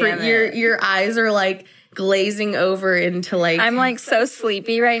your eyes are like glazing over into like... I'm like so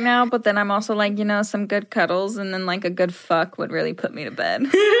sleepy right now, but then I'm also like, you know, some good cuddles and then like a good fuck would really put me to bed.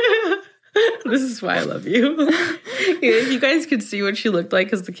 This is why I love you. If you guys could see what she looked like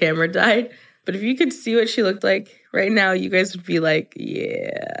because the camera died, but if you could see what she looked like right now, you guys would be like,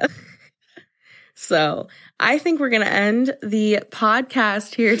 yeah. So I think we're going to end the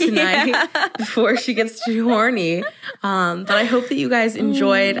podcast here tonight before she gets too horny. But I hope that you guys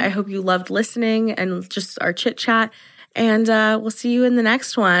enjoyed. I hope you loved listening and just our chit chat. And we'll see you in the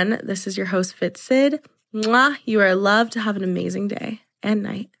next one. This is your host, Fit Sid. Mwah. You are loved. Have an amazing day and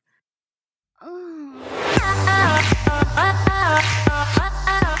night.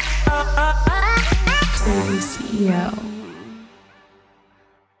 CEO.